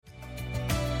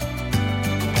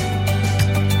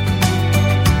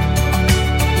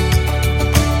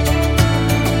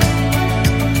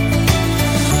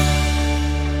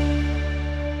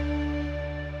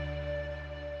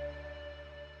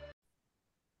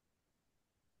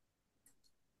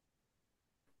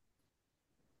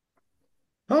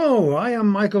Oh, I am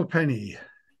Michael Penny.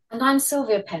 And I'm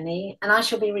Sylvia Penny, and I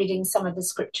shall be reading some of the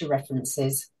scripture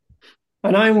references.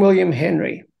 And I'm William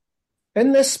Henry.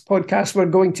 In this podcast, we're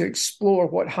going to explore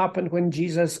what happened when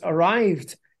Jesus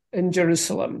arrived in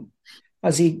Jerusalem.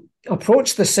 As he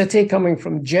approached the city, coming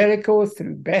from Jericho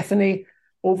through Bethany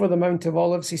over the Mount of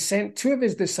Olives, he sent two of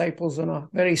his disciples on a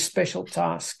very special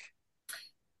task.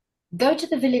 Go to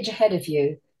the village ahead of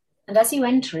you, and as you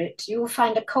enter it, you will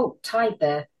find a colt tied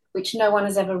there, which no one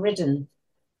has ever ridden.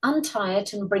 Untie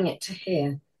it and bring it to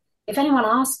here. If anyone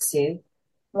asks you,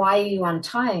 why are you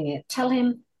untying it? Tell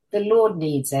him the Lord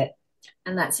needs it.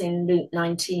 And that's in Luke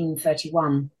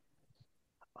 19:31.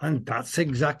 And that's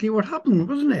exactly what happened,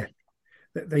 wasn't it?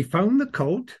 They found the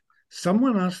colt.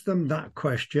 Someone asked them that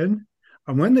question.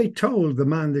 And when they told the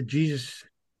man that Jesus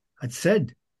had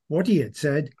said what he had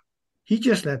said, he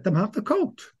just let them have the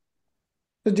colt.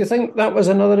 So do you think that was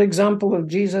another example of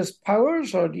Jesus'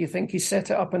 powers, or do you think he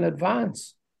set it up in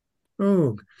advance?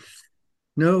 Oh,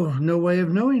 no way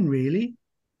of knowing, really.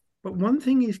 But one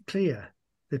thing is clear: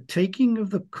 the taking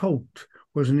of the colt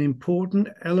was an important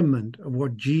element of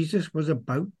what Jesus was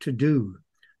about to do,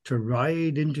 to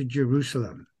ride into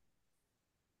Jerusalem.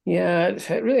 Yeah,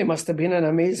 it really must have been an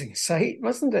amazing sight,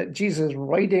 mustn't it? Jesus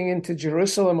riding into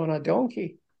Jerusalem on a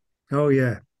donkey. Oh,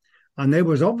 yeah. And there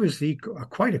was obviously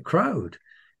quite a crowd.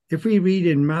 If we read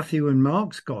in Matthew and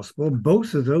Mark's gospel,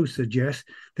 both of those suggest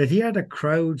that he had a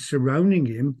crowd surrounding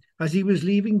him as he was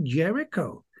leaving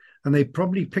Jericho. And they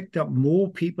probably picked up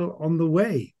more people on the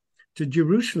way to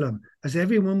Jerusalem, as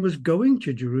everyone was going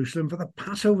to Jerusalem for the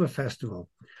Passover festival.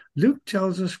 Luke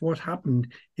tells us what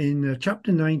happened in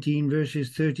chapter 19, verses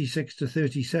 36 to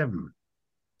 37.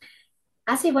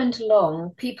 As he went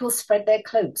along, people spread their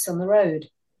cloaks on the road.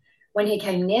 When he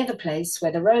came near the place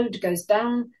where the road goes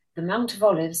down the Mount of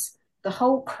Olives, the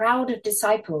whole crowd of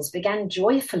disciples began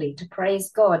joyfully to praise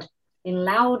God in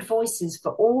loud voices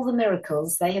for all the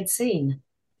miracles they had seen.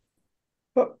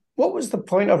 But what was the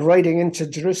point of riding into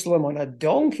Jerusalem on a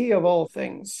donkey of all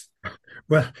things?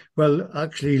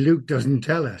 Actually, Luke doesn't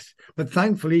tell us, but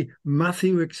thankfully,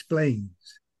 Matthew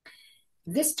explains.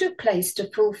 This took place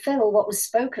to fulfill what was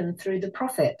spoken through the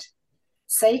prophet.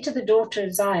 Say to the daughter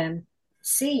of Zion,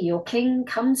 see, your king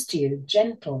comes to you,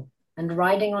 gentle and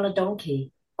riding on a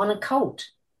donkey, on a colt,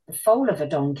 the foal of a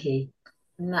donkey.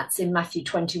 And that's in Matthew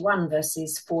 21,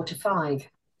 verses 4 to 5.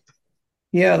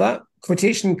 Yeah, that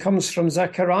quotation comes from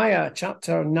Zechariah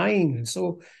chapter 9.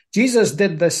 So Jesus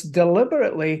did this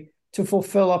deliberately to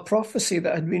fulfill a prophecy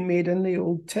that had been made in the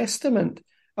Old Testament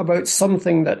about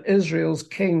something that Israel's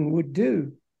king would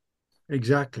do.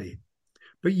 Exactly.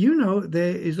 But you know,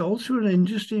 there is also an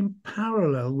interesting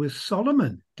parallel with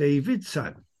Solomon, David's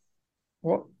son.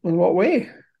 What, in what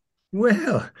way?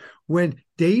 Well, when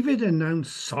David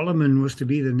announced Solomon was to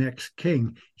be the next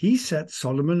king, he set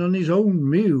Solomon on his own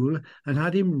mule and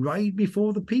had him ride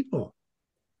before the people.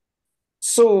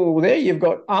 So there you've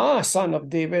got a son of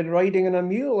David riding on a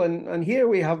mule, and here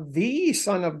we have the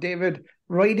son of David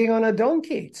riding on a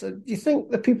donkey. So do you think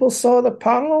the people saw the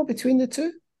parallel between the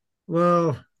two?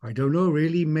 Well, I don't know,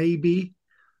 really, maybe.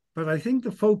 But I think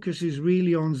the focus is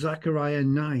really on Zechariah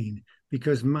 9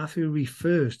 because Matthew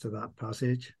refers to that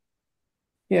passage.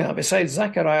 Yeah, besides,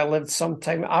 Zechariah lived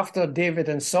sometime after David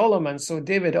and Solomon, so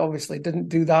David obviously didn't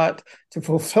do that to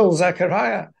fulfill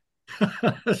Zechariah.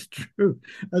 That's true.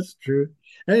 That's true.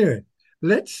 Anyway,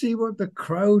 let's see what the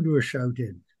crowd were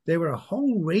shouting. There were a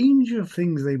whole range of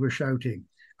things they were shouting,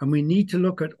 and we need to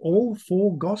look at all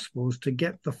four Gospels to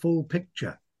get the full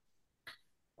picture.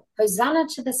 Hosanna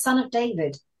to the Son of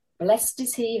David. Blessed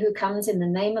is he who comes in the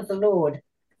name of the Lord.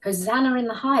 Hosanna in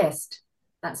the highest.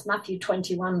 That's Matthew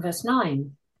 21, verse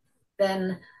 9.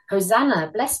 Then, Hosanna,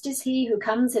 blessed is he who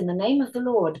comes in the name of the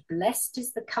Lord. Blessed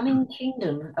is the coming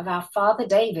kingdom of our father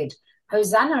David.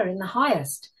 Hosanna in the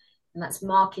highest. And that's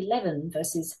Mark 11,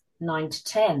 verses 9 to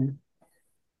 10.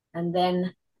 And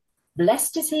then,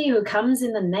 blessed is he who comes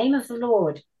in the name of the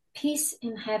Lord. Peace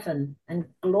in heaven and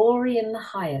glory in the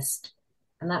highest.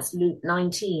 And that's Luke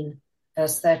 19,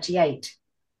 verse 38.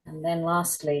 And then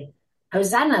lastly,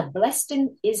 Hosanna, blessed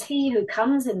is he who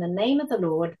comes in the name of the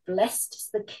Lord. Blessed is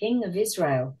the King of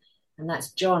Israel. And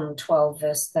that's John 12,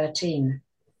 verse 13.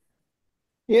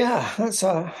 Yeah, that's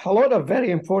a lot of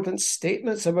very important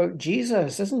statements about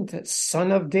Jesus, isn't it?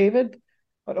 Son of David,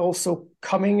 but also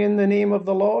coming in the name of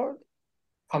the Lord,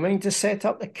 coming to set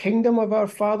up the kingdom of our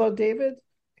father David,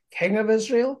 King of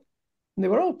Israel. And they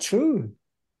were all true.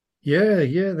 Yeah,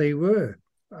 they were.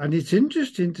 And it's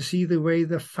interesting to see the way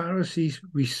the Pharisees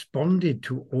responded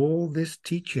to all this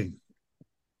teaching.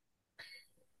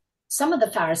 Some of the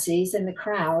Pharisees in the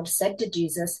crowd said to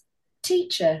Jesus,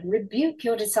 teacher, rebuke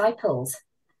your disciples.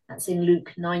 That's in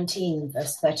Luke 19,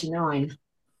 verse 39.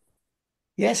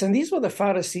 Yes, and these were the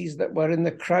Pharisees that were in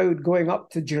the crowd going up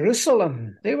to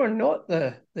Jerusalem. They were not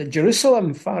the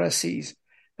Jerusalem Pharisees.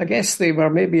 I guess they were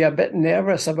maybe a bit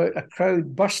nervous about a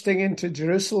crowd bursting into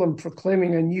Jerusalem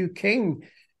proclaiming a new king.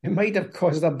 It might have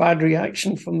caused a bad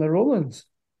reaction from the Romans.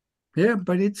 Yeah,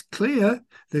 but it's clear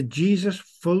that Jesus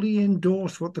fully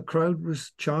endorsed what the crowd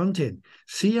was chanting.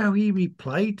 See how he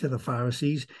replied to the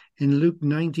Pharisees in Luke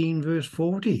 19, verse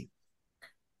 40.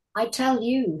 I tell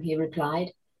you, he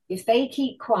replied, if they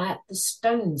keep quiet, the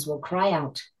stones will cry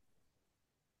out.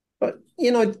 But,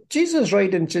 Jesus'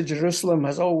 ride into Jerusalem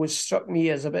has always struck me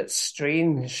as a bit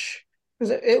strange,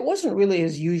 because it wasn't really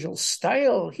his usual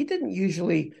style. He didn't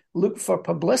usually look for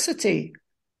publicity.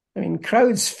 I mean,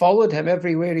 crowds followed him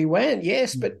everywhere he went,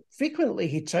 yes, but frequently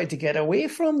he tried to get away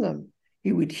from them.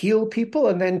 He would heal people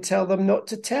and then tell them not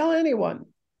to tell anyone.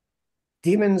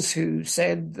 Demons who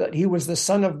said that he was the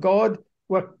Son of God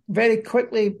were very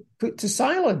quickly put to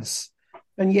silence.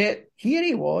 And yet here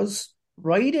he was,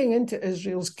 riding into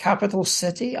Israel's capital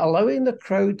city, allowing the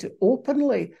crowd to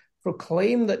openly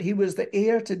proclaim that he was the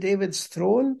heir to David's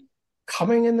throne,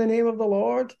 coming in the name of the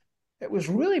Lord. It was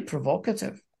really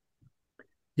provocative.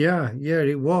 Yeah,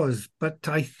 it was. But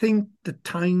I think the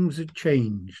times had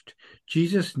changed.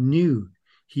 Jesus knew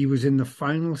he was in the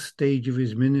final stage of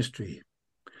his ministry.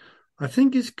 I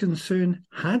think his concern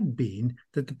had been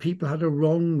that the people had a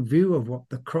wrong view of what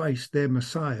the Christ, their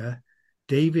Messiah,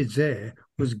 David's heir,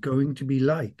 was going to be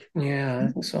like. Yeah,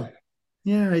 I think so.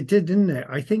 Yeah, it did, didn't it?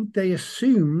 I think they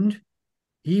assumed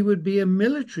he would be a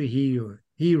military hero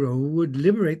who would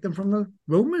liberate them from the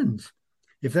Romans.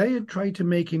 If they had tried to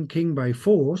make him king by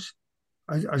force,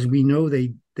 as we know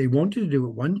they wanted to do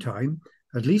at one time,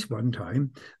 at least one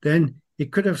time, then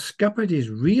it could have scuppered his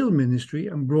real ministry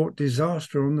and brought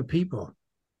disaster on the people.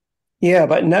 Yeah,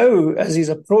 but now, as he's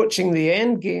approaching the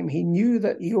end game, he knew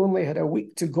that he only had a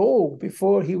week to go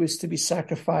before he was to be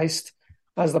sacrificed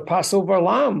as the Passover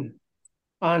lamb.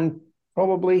 And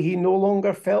probably he no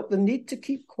longer felt the need to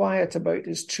keep quiet about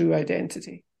his true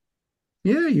identity.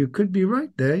 Yeah, you could be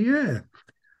right there, yeah.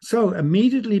 So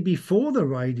immediately before the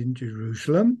ride in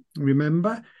Jerusalem,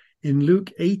 remember, in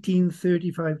Luke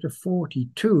 18:35 to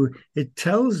 42, it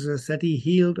tells us that he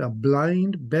healed a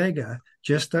blind beggar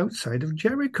just outside of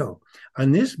Jericho.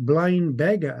 And this blind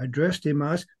beggar addressed him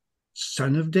as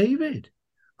Son of David.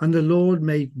 And the Lord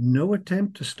made no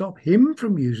attempt to stop him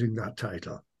from using that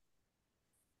title.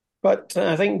 But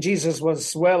I think Jesus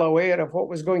was well aware of what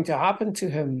was going to happen to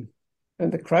him.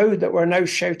 And the crowd that were now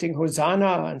shouting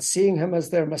Hosanna and seeing him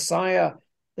as their Messiah,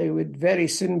 they would very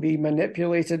soon be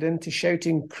manipulated into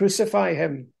shouting, crucify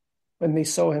him, when they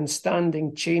saw him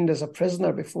standing chained as a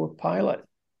prisoner before Pilate.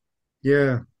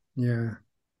 Yeah.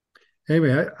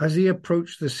 Anyway, as he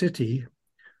approached the city,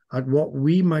 at what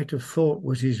we might have thought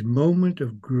was his moment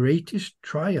of greatest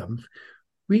triumph,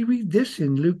 we read this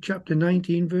in Luke chapter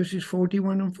 19, verses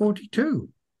 41 and 42.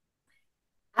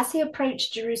 As he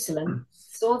approached Jerusalem,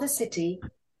 saw the city,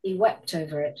 he wept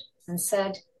over it and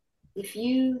said, if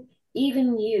you,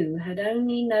 even you, had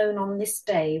only known on this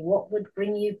day what would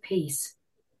bring you peace,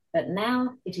 but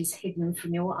now it is hidden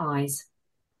from your eyes.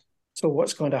 So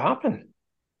what's going to happen?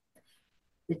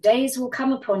 The days will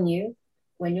come upon you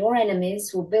when your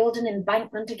enemies will build an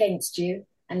embankment against you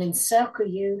and encircle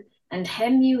you and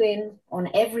hem you in on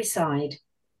every side.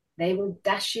 They will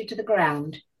dash you to the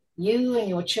ground, you and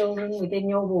your children within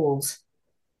your walls.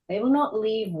 They will not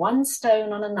leave one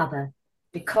stone on another,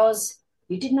 because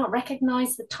you did not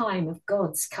recognize the time of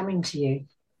God's coming to you.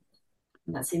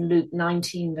 And that's in Luke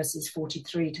 19, verses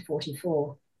 43 to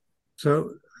 44.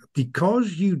 So,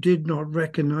 because you did not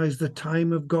recognize the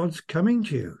time of God's coming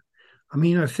to you. I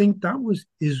mean, I think that was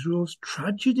Israel's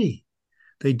tragedy.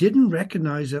 They didn't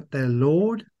recognize that their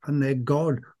Lord and their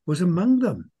God was among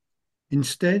them.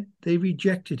 Instead, they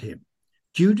rejected him.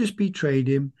 Judas betrayed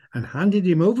him and handed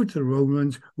him over to the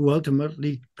Romans, who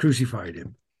ultimately crucified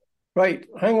him. Right,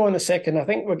 hang on a second. I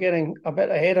think we're getting a bit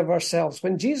ahead of ourselves.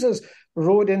 When Jesus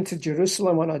rode into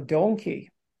Jerusalem on a donkey,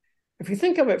 if you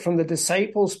think of it from the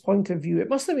disciples' point of view, it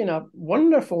must have been a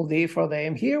wonderful day for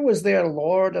them. Here was their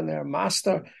Lord and their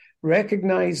Master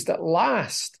recognized at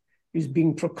last. He was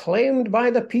being proclaimed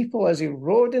by the people as he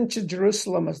rode into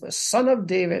Jerusalem as the Son of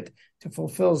David to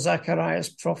fulfill Zechariah's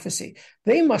prophecy.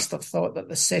 They must have thought that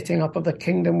the setting up of the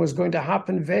kingdom was going to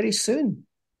happen very soon.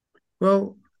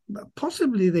 Well,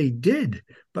 possibly they did,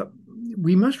 but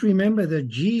we must remember that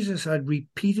Jesus had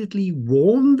repeatedly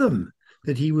warned them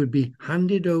that he would be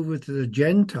handed over to the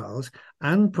Gentiles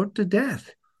and put to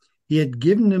death. He had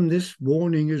given them this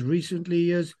warning as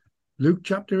recently as Luke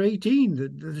chapter 18,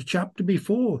 the chapter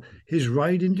before his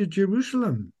ride into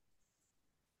Jerusalem.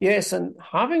 Yes, and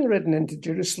having ridden into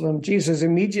Jerusalem, Jesus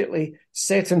immediately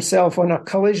set himself on a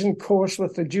collision course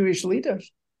with the Jewish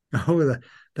leaders. Oh,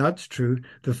 that's true.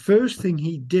 The first thing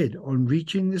he did on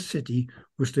reaching the city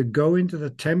was to go into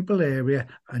the temple area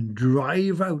and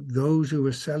drive out those who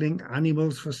were selling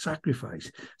animals for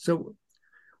sacrifice. So,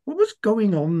 what was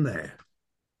going on there?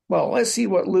 Well, let's see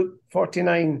what Luke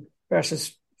 49,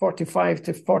 verses 45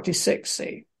 to 46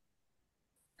 say.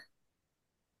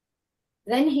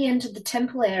 Then he entered the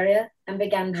temple area and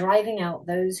began driving out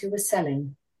those who were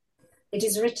selling. It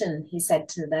is written, he said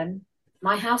to them,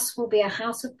 my house will be a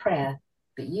house of prayer,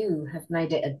 but you have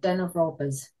made it a den of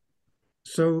robbers.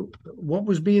 So, what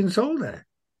was being sold there?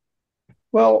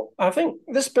 Well, I think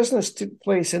this business took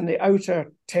place in the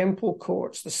outer temple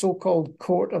courts, the so-called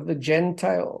court of the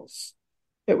Gentiles.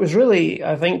 It was really,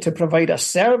 I think, to provide a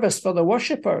service for the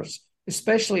worshippers,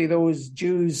 especially those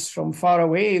Jews from far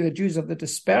away, the Jews of the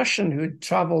dispersion who had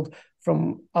travelled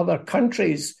from other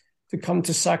countries to come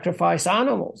to sacrifice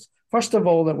animals. First of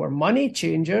all, there were money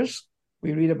changers.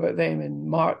 We read about them in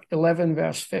Mark 11,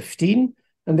 verse 15,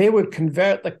 and they would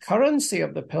convert the currency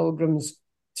of the pilgrims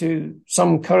to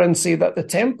some currency that the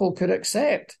temple could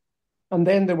accept. And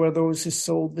then there were those who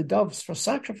sold the doves for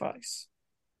sacrifice.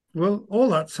 Well, all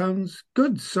that sounds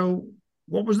good. So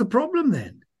what was the problem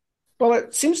then? Well,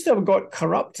 it seems to have got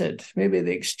corrupted. Maybe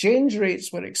the exchange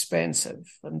rates were expensive,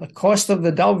 and the cost of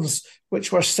the doves,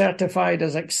 which were certified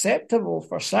as acceptable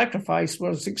for sacrifice,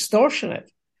 was extortionate.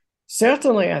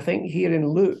 Certainly, I think here in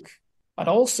Luke, but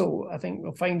also I think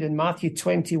we'll find in Matthew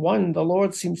 21, the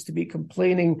Lord seems to be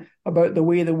complaining about the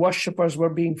way the worshippers were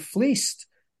being fleeced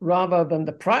rather than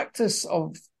the practice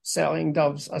of selling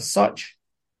doves as such.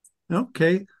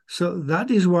 Okay, so that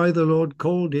is why the Lord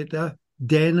called it a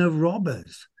den of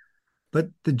robbers. But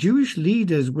the Jewish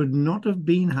leaders would not have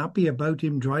been happy about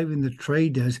him driving the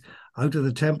traders out of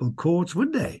the temple courts,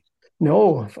 would they?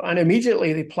 No, and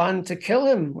immediately they planned to kill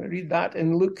him. We read that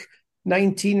in Luke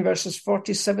 19, verses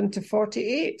 47 to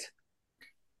 48.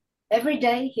 Every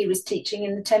day he was teaching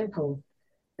in the temple,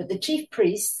 but the chief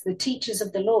priests, the teachers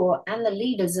of the law, and the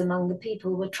leaders among the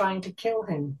people were trying to kill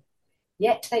him.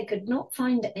 Yet they could not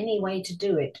find any way to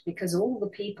do it because all the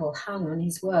people hung on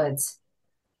his words.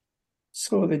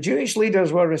 So the Jewish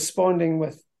leaders were responding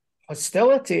with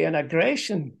hostility and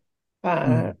aggression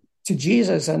to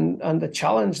Jesus and the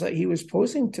challenge that he was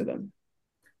posing to them.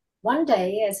 One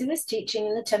day, as he was teaching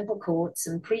in the temple courts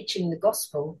and preaching the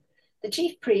gospel, the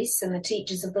chief priests and the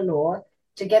teachers of the law,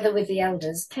 together with the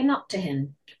elders, came up to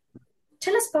him.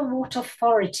 Tell us by what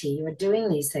authority you are doing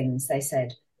these things, they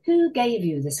said. Who gave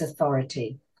you this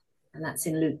authority? And that's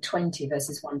in Luke 20,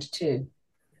 verses 1 to 2.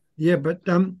 Yeah, but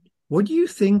what do you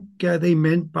think they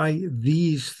meant by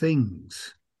these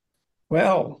things?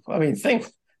 Well, I mean, think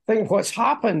what's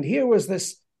happened. Here was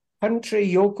this country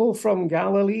yokel from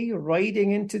Galilee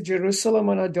riding into Jerusalem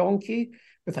on a donkey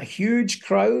with a huge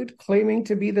crowd claiming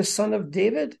to be the son of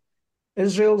David,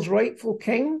 Israel's rightful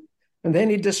king. And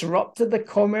then he disrupted the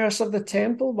commerce of the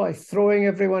temple by throwing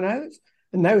everyone out.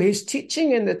 And now he's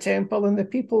teaching in the temple and the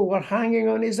people were hanging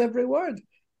on his every word.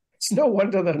 It's no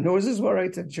wonder their noses were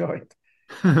out of joint.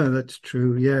 That's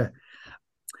true, yeah.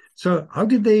 So how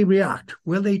did they react?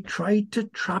 Well, they tried to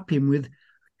trap him with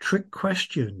trick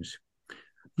questions.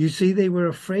 You see, they were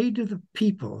afraid of the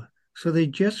people, so they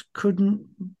just couldn't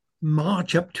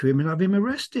march up to him and have him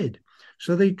arrested.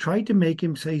 So they tried to make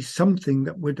him say something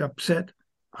that would upset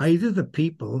either the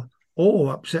people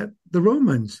or upset the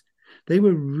Romans. They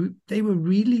were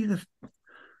really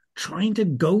trying to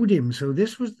goad him. So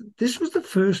this was the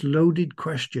first loaded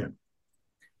question.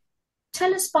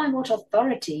 Tell us by what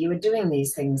authority you are doing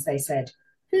these things, they said.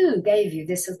 Who gave you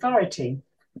this authority?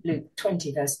 Luke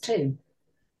 20, verse 2.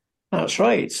 That's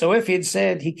right. So if he'd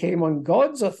said he came on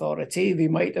God's authority, they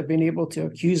might have been able to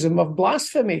accuse him of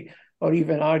blasphemy or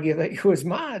even argue that he was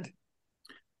mad.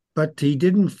 But he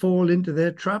didn't fall into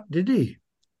their trap, did he?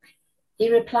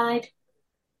 He replied,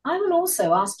 I will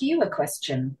also ask you a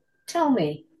question. Tell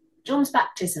me, John's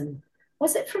baptism,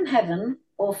 was it from heaven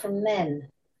or from men?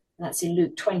 That's in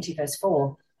Luke 20, verse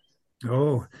 4.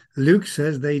 Oh, Luke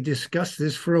says they discussed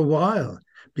this for a while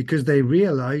because they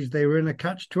realized they were in a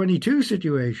catch-22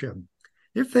 situation.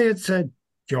 If they had said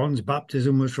John's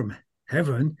baptism was from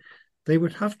heaven, they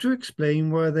would have to explain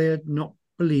why they had not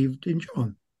believed in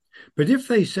John. But if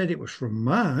they said it was from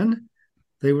man,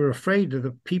 they were afraid that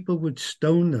the people would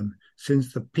stone them,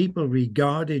 since the people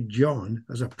regarded John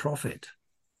as a prophet.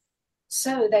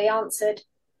 So they answered,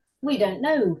 we don't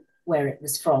know where it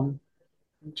was from.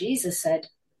 And Jesus said,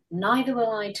 neither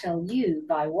will I tell you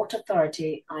by what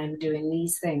authority I am doing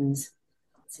these things.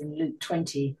 It's in Luke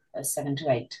 20, verse 7 to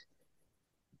 8.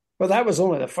 Well, that was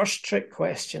only the first trick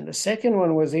question. The second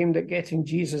one was aimed at getting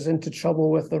Jesus into trouble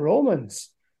with the Romans.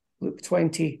 Luke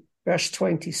 20, verse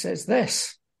 20 says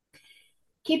this.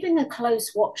 Keeping a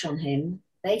close watch on him,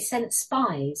 they sent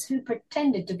spies who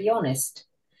pretended to be honest.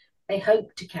 They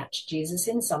hoped to catch Jesus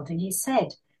in something he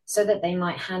said, so that they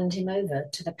might hand him over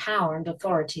to the power and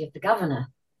authority of the governor.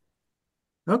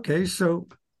 Okay, so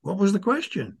what was the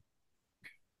question?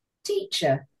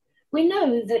 Teacher, we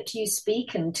know that you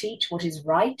speak and teach what is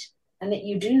right, and that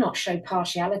you do not show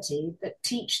partiality, but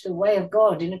teach the way of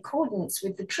God in accordance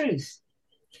with the truth.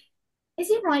 Is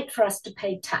it right for us to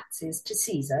pay taxes to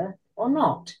Caesar or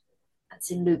not? That's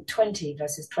in Luke 20,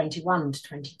 verses 21 to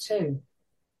 22.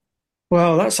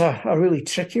 Well, that's a really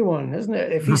tricky one, isn't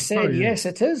it? If he said, yeah. yes,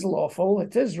 it is lawful,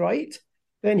 it is right,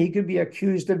 then he could be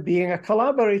accused of being a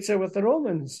collaborator with the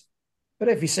Romans. But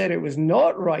if he said it was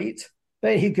not right,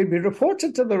 then he could be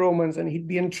reported to the Romans and he'd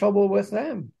be in trouble with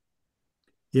them.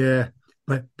 Yeah,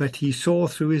 but he saw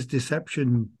through his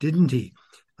deception, didn't he?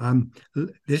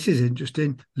 This is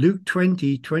interesting. Luke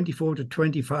 20, 24 to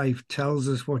 25 tells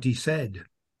us what he said.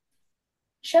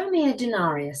 Show me a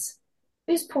denarius.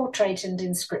 Whose portrait and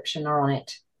inscription are on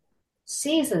it?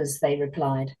 Caesar's, they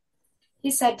replied.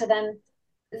 He said to them,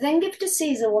 then give to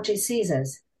Caesar what is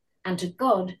Caesar's, and to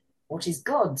God what is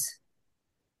God's.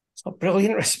 It's a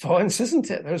brilliant response,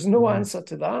 isn't it? There's no answer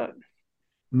to that.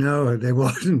 No, there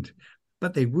wasn't.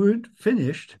 But they weren't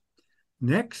finished.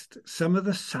 Next, some of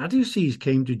the Sadducees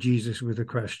came to Jesus with a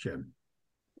question.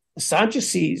 The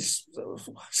Sadducees,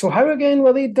 so how again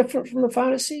were they different from the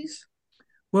Pharisees?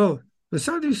 Well, the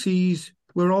Sadducees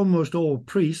were almost all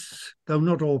priests, though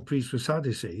not all priests were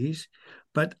Sadducees.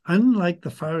 But unlike the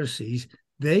Pharisees,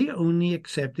 they only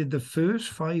accepted the first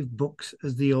 5 books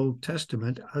of the Old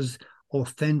Testament as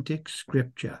authentic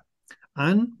scripture.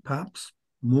 And perhaps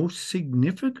most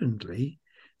significantly,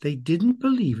 they didn't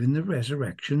believe in the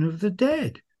resurrection of the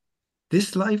dead.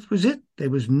 This life was it. There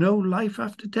was no life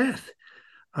after death.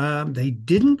 They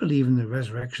didn't believe in the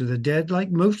resurrection of the dead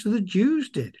like most of the Jews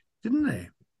did, didn't they?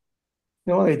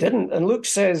 No, they didn't. And Luke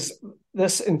says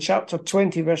this in chapter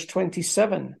 20, verse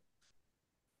 27.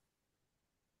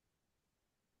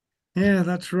 Yeah,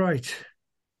 that's right.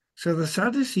 So the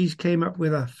Sadducees came up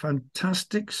with a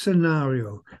fantastic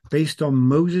scenario based on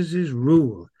Moses'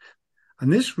 rule.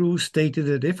 And this rule stated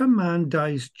that if a man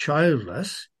dies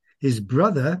childless, his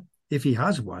brother, if he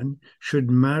has one, should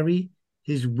marry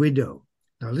his widow.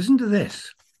 Now listen to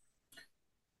this.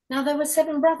 Now there were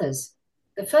 7 brothers.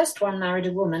 The first one married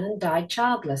a woman and died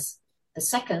childless. The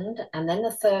second and then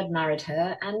the third married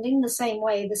her, and in the same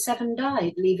way the 7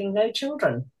 died, leaving no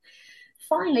children.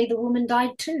 Finally, the woman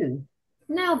died too.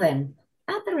 Now then,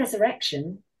 at the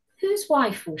resurrection, whose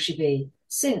wife will she be,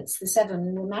 since the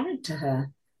 7 were married to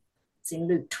her? It's in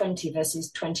Luke 20,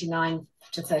 verses 29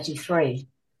 to 33.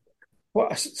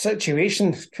 What a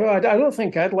situation. I don't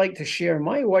think I'd like to share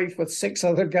my wife with 6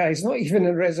 other guys, not even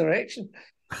in resurrection.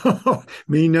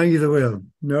 Me neither will.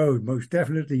 No, most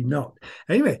definitely not.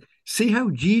 Anyway, see how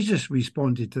Jesus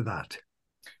responded to that.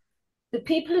 The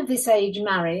people of this age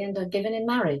marry and are given in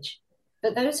marriage,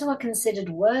 but those who are considered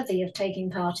worthy of taking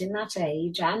part in that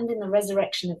age and in the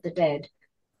resurrection of the dead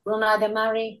will neither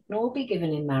marry nor be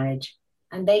given in marriage,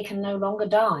 and they can no longer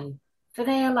die, for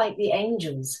they are like the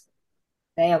angels.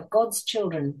 They are God's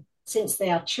children, since they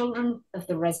are children of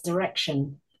the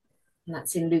resurrection. And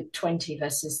that's in Luke 20,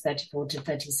 verses 34 to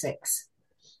 36.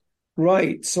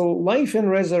 Right. So life in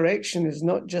resurrection is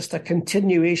not just a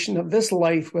continuation of this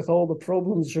life with all the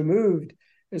problems removed.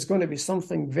 It's going to be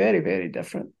something very, very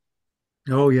different.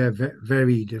 Oh, yeah,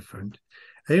 very different.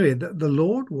 Anyway, the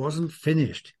Lord wasn't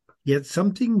finished. He had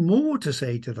something more to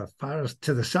say to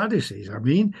the Sadducees,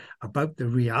 about the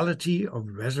reality of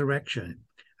resurrection.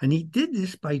 And he did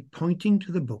this by pointing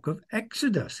to the book of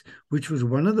Exodus, which was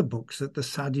one of the books that the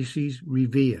Sadducees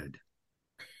revered.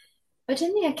 But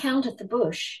in the account of the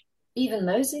bush, even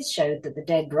Moses showed that the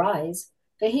dead rise,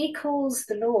 for he calls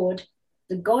the Lord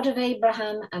the God of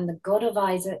Abraham and the God of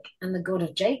Isaac and the God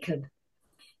of Jacob.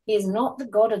 He is not the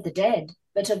God of the dead,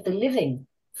 but of the living,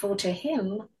 for to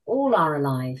him all are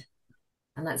alive.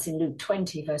 And that's in Luke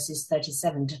 20, verses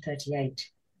 37 to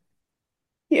 38.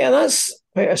 Yeah, that's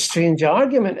quite a strange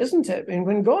argument, isn't it? I mean,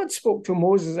 when God spoke to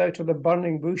Moses out of the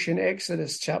burning bush in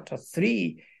Exodus chapter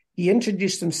 3, he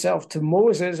introduced himself to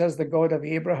Moses as the God of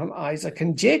Abraham, Isaac,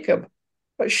 and Jacob.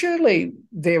 But surely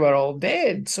they were all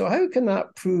dead. So how can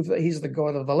that prove that he's the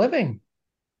God of the living?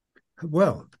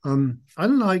 Well,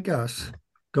 unlike us,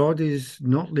 God is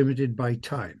not limited by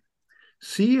time.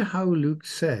 See how Luke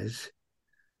says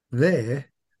there,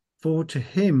 for to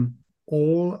him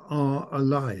all are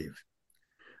alive.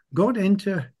 God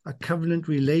entered a covenant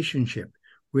relationship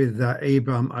with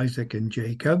Abraham, Isaac, and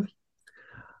Jacob.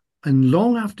 And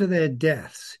long after their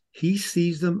deaths, he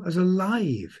sees them as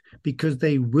alive because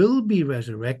they will be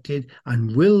resurrected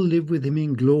and will live with him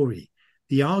in glory.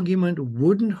 The argument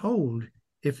wouldn't hold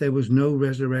if there was no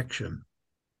resurrection.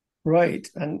 Right.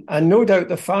 And no doubt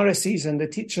the Pharisees and the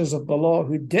teachers of the law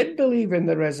who did believe in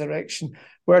the resurrection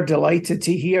were delighted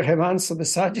to hear him answer the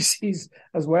Sadducees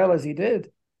as well as he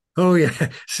did. Oh, yeah.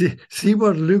 See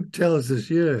what Luke tells us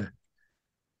here.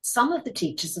 Some of the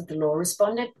teachers of the law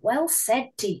responded, "Well said,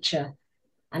 teacher."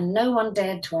 And no one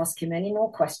dared to ask him any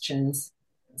more questions.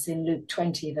 It's in Luke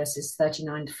 20, verses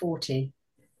 39 to 40.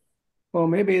 Well,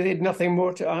 maybe they'd nothing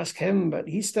more to ask him, but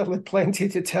he still had plenty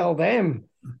to tell them.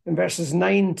 In verses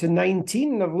 9 to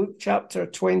 19 of Luke chapter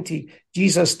 20,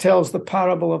 Jesus tells the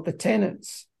parable of the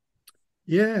tenants.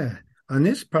 Yeah, and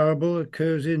this parable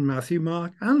occurs in Matthew,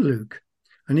 Mark, and Luke,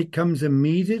 and it comes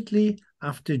immediately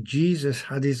after Jesus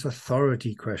had his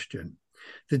authority question.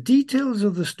 The details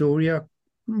of the story are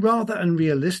rather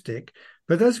unrealistic,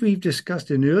 but as we've discussed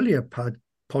in earlier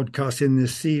podcasts in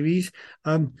this series,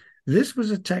 this was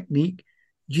a technique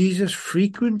Jesus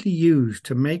frequently used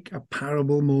to make a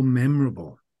parable more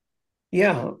memorable.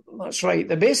 Yeah, that's right.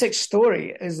 The basic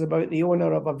story is about the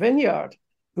owner of a vineyard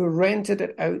who rented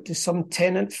it out to some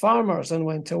tenant farmers and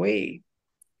went away.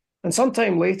 And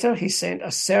sometime later, he sent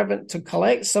a servant to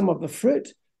collect some of the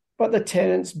fruit, but the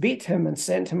tenants beat him and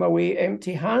sent him away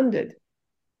empty-handed.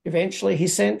 Eventually, he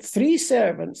sent 3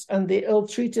 servants, and they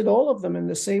ill-treated all of them in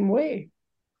the same way.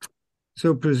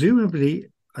 So presumably,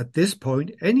 at this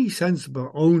point, any sensible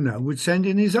owner would send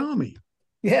in his army.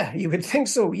 Yeah, you would think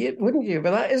so, wouldn't you?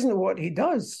 But that isn't what he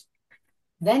does.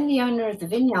 Then the owner of the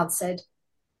vineyard said,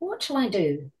 "What shall I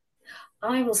do?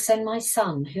 I will send my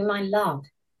son, whom I love.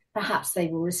 Perhaps they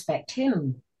will respect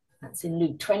him." That's in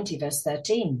Luke 20, verse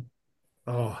 13.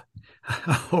 Oh,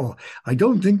 I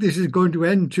don't think this is going to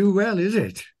end too well, is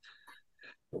it?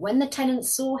 But when the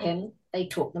tenants saw him, they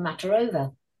talked the matter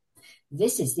over.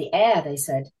 "This is the heir," they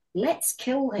said. "Let's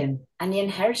kill him, and the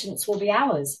inheritance will be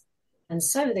ours." And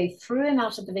so they threw him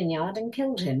out of the vineyard and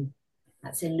killed him.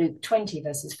 That's in Luke 20,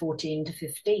 verses 14 to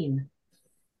 15.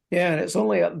 Yeah, and it's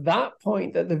only at that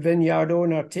point that the vineyard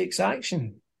owner takes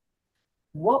action.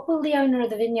 What will the owner of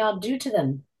the vineyard do to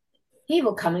them? He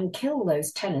will come and kill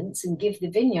those tenants and give the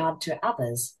vineyard to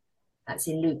others. That's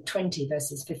in Luke 20,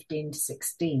 verses 15 to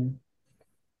 16.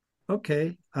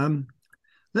 Okay,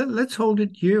 let's hold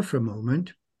it here for a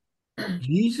moment.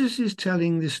 Jesus is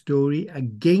telling this story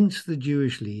against the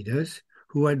Jewish leaders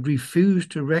who had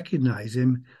refused to recognize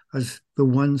him as the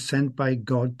one sent by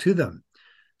God to them.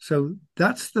 So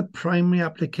that's the primary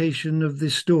application of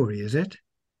this story, is it?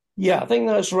 Yeah, I think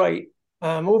that's right.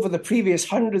 Over the previous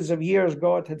hundreds of years,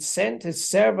 God had sent his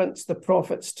servants, the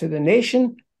prophets, to the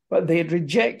nation, but they had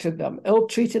rejected them,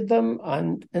 ill-treated them,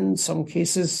 and in some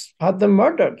cases had them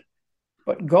murdered.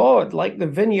 But God, like the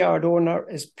vineyard owner,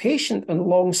 is patient and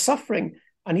long-suffering,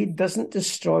 and he doesn't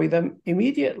destroy them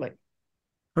immediately.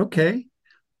 Okay,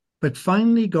 but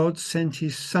finally God sent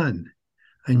his son,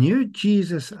 and here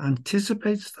Jesus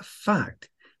anticipates the fact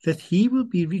that he will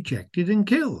be rejected and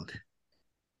killed.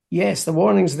 Yes, the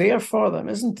warning's there for them,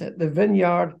 isn't it? The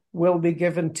vineyard will be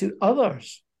given to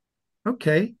others.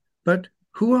 Okay, but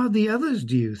who are the others,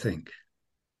 do you think?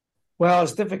 Well,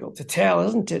 it's difficult to tell,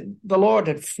 isn't it? The Lord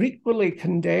had frequently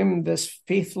condemned this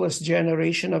faithless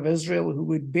generation of Israel who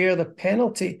would bear the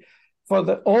penalty for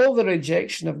all the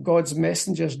rejection of God's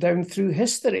messengers down through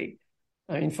history.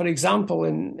 I mean, for example,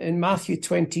 in Matthew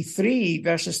 23,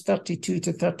 verses 32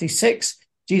 to 36,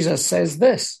 Jesus says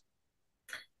this: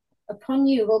 "Upon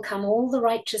you will come all the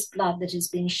righteous blood that has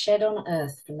been shed on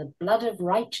earth, from the blood of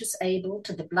righteous Abel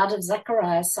to the blood of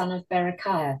Zechariah, son of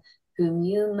Berechiah, whom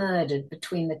you murdered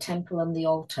between the temple and the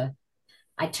altar.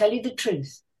 I tell you the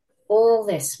truth, all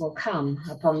this will come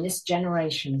upon this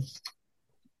generation."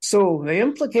 So the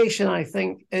implication, I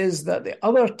think, is that the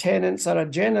other tenants are a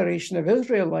generation of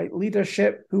Israelite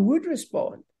leadership who would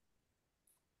respond.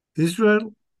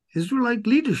 Israelite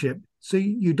leadership? So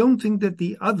you don't think that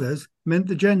the others meant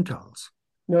the Gentiles?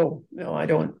 No, I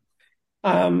don't.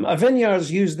 A vineyard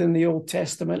is used in the Old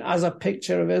Testament as a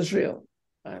picture of Israel.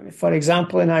 For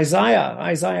example, in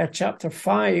Isaiah chapter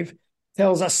 5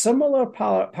 tells a similar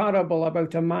parable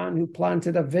about a man who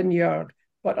planted a vineyard,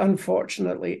 but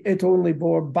unfortunately it only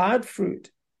bore bad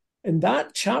fruit. In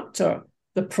that chapter,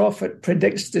 the prophet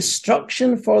predicts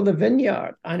destruction for the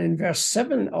vineyard. And in verse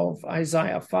 7 of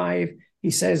Isaiah 5, he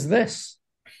says this: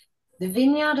 The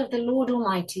vineyard of the Lord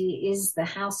Almighty is the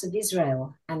house of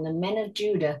Israel, and the men of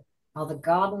Judah are the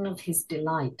garden of his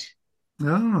delight.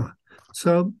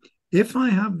 So if I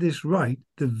have this right,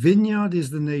 the vineyard is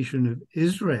the nation of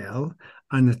Israel,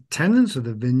 and the tenants of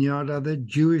the vineyard are the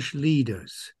Jewish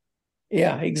leaders.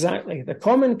 Yeah, exactly. The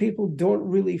common people don't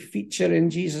really feature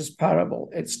in Jesus' parable.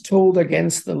 It's told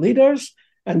against the leaders,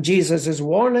 and Jesus is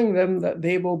warning them that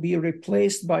they will be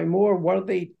replaced by more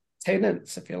worthy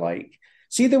tenants, if you like.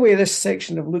 See the way this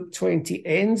section of Luke 20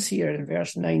 ends here in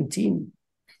verse 19.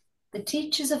 The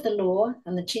teachers of the law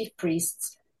and the chief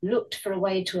priests looked for a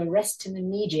way to arrest him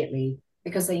immediately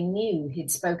because they knew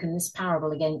he'd spoken this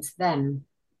parable against them,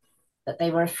 but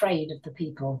they were afraid of the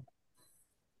people.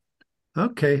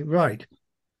 Okay, right.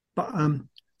 But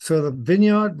so the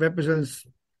vineyard represents,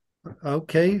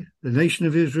 the nation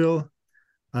of Israel,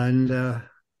 and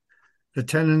the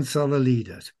tenants are the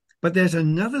leaders. But there's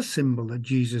another symbol that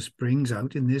Jesus brings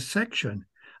out in this section,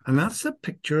 and that's the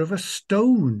picture of a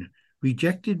stone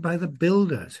rejected by the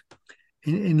builders.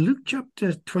 In Luke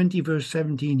chapter 20, verse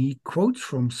 17, he quotes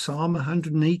from Psalm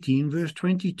 118, verse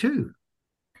 22.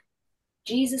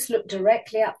 Jesus looked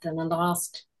directly at them and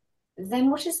asked, "Then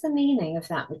what is the meaning of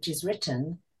that which is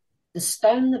written? The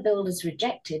stone the builders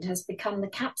rejected has become the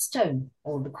capstone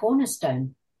or the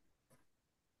cornerstone."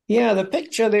 Yeah, the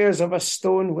picture there is of a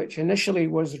stone which initially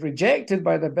was rejected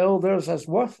by the builders as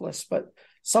worthless, but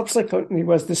subsequently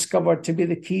was discovered to be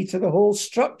the key to the whole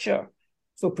structure.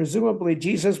 So presumably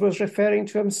Jesus was referring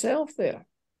to himself there.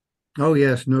 Oh,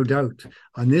 yes, no doubt.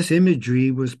 And this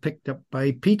imagery was picked up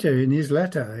by Peter in his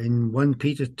letter in 1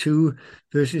 Peter 2,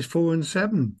 verses 4 and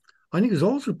 7. And it was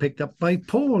also picked up by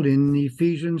Paul in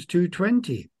Ephesians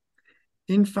 2:20.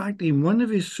 In fact, in one of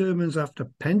his sermons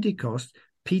after Pentecost,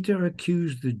 Peter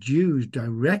accused the Jews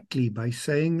directly by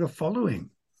saying the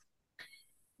following.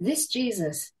 "This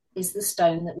Jesus is the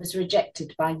stone that was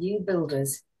rejected by you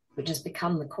builders, which has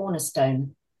become the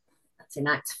cornerstone." That's in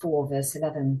Acts 4, verse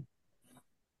 11.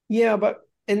 Yeah, but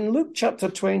in Luke chapter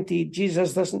 20,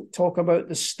 Jesus doesn't talk about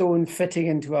the stone fitting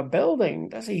into a building,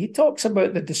 does he? He talks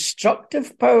about the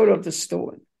destructive power of the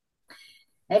stone.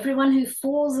 "Everyone who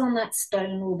falls on that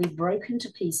stone will be broken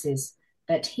to pieces,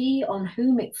 but he on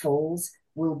whom it falls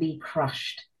will be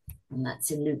crushed." And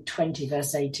that's in Luke 20,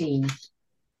 verse 18.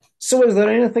 So is there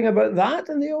anything about that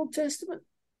in the Old Testament?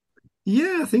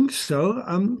 Yeah, I think so.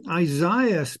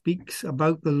 Isaiah speaks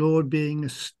about the Lord being a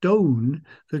stone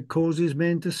that causes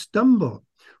men to stumble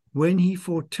when he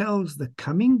foretells the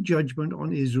coming judgment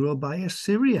on Israel by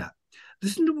Assyria.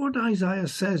 Listen to what Isaiah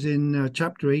says in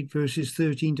chapter 8, verses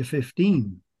 13 to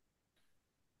 15.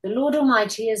 "The Lord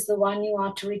Almighty is the one you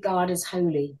are to regard as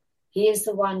holy. He is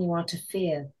the one you are to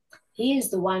fear. He is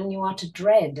the one you are to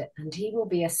dread, and he will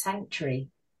be a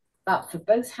sanctuary. But for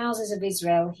both houses of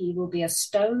Israel, he will be a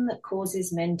stone that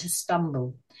causes men to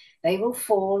stumble. They will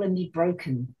fall and be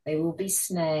broken. They will be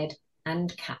snared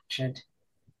and captured."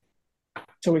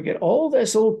 So we get all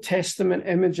this Old Testament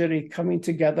imagery coming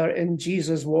together in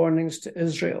Jesus' warnings to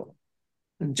Israel.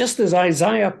 And just as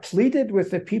Isaiah pleaded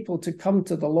with the people to come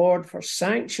to the Lord for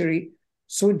sanctuary,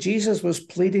 so Jesus was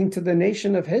pleading to the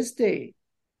nation of his day.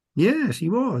 Yes, he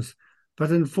was. But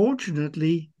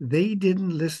unfortunately, they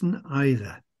didn't listen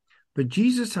either. But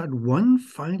Jesus had one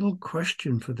final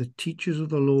question for the teachers of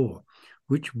the law,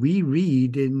 which we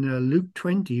read in Luke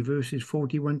 20, verses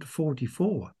 41 to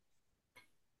 44.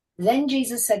 Then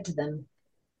Jesus said to them,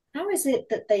 "How is it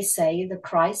that they say the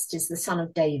Christ is the son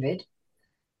of David?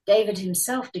 David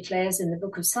himself declares in the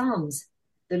book of Psalms,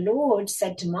 'The Lord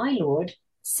said to my Lord,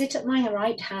 sit at my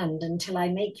right hand until I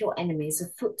make your enemies a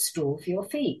footstool for your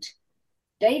feet.'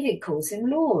 David calls him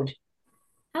Lord.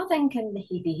 How then can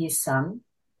he be his son?"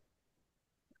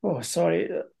 Oh, sorry,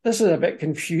 this is a bit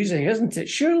confusing, isn't it?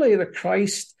 Surely the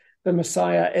Christ, the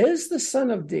Messiah, is the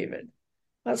son of David.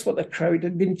 That's what the crowd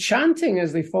had been chanting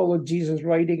as they followed Jesus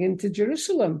riding into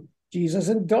Jerusalem. Jesus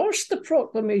endorsed the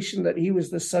proclamation that he was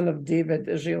the son of David,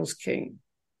 Israel's king.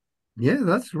 Yeah,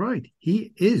 that's right.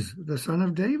 He is the son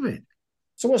of David.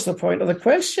 So what's the point of the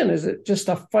question? Is it just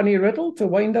a funny riddle to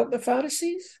wind up the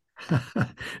Pharisees?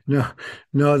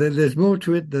 No, there's more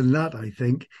to it than that, I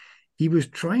think. He was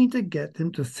trying to get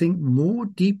them to think more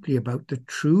deeply about the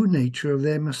true nature of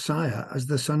their Messiah as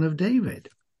the son of David.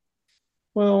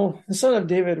 Well, the son of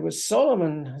David was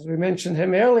Solomon, as we mentioned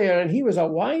him earlier, and he was a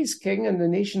wise king and the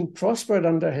nation prospered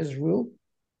under his rule.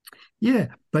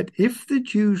 Yeah, but if the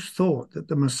Jews thought that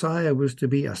the Messiah was to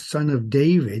be a son of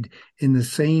David in the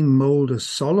same mold as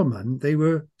Solomon, they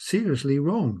were seriously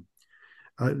wrong.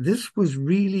 This was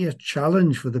really a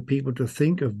challenge for the people to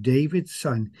think of David's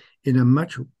son in a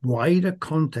much wider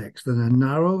context than a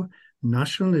narrow,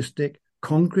 nationalistic,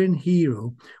 conquering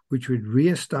hero which would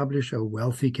re-establish a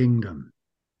wealthy kingdom.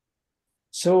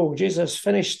 So Jesus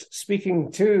finished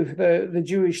speaking to the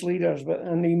Jewish leaders,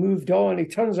 and he moved on. He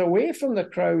turns away from the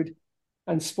crowd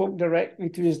and spoke directly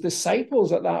to his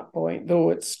disciples at that point, though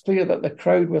it's clear that the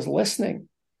crowd was listening.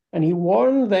 And he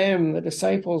warned them, the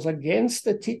disciples, against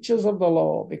the teachers of the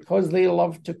law because they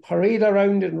loved to parade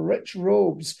around in rich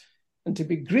robes and to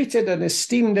be greeted and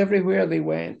esteemed everywhere they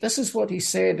went. This is what he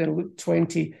said in Luke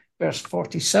 20, verse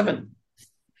 47.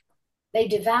 They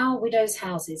devour widows'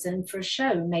 houses and for a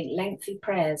show make lengthy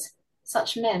prayers.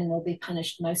 Such men will be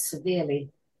punished most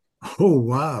severely. Oh,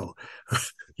 wow.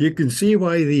 You can see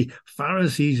why the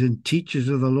Pharisees and teachers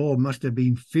of the law must have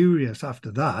been furious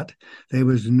after that. There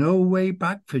was no way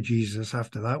back for Jesus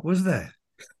after that, was there?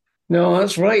 No,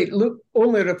 that's right. Luke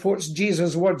only reports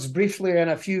Jesus' words briefly in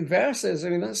a few verses. I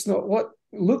mean, that's not what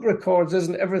Luke records,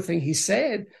 isn't everything he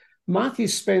said. Matthew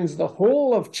spends the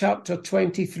whole of chapter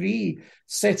 23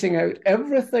 setting out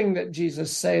everything that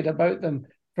Jesus said about them,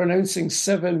 pronouncing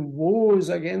 7 woes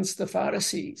against the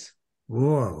Pharisees.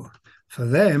 Whoa. For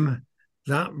them,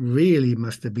 that really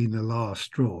must have been the last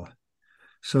straw.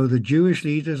 So the Jewish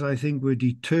leaders, I think, were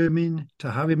determined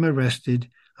to have him arrested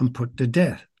and put to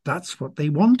death. That's what they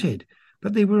wanted.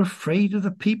 But they were afraid of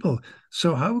the people.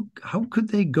 So how could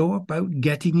they go about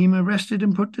getting him arrested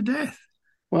and put to death?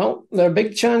 Well, their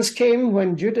big chance came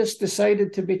when Judas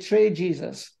decided to betray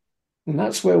Jesus. And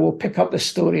that's where we'll pick up the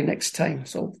story next time.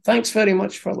 So thanks very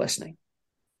much for listening.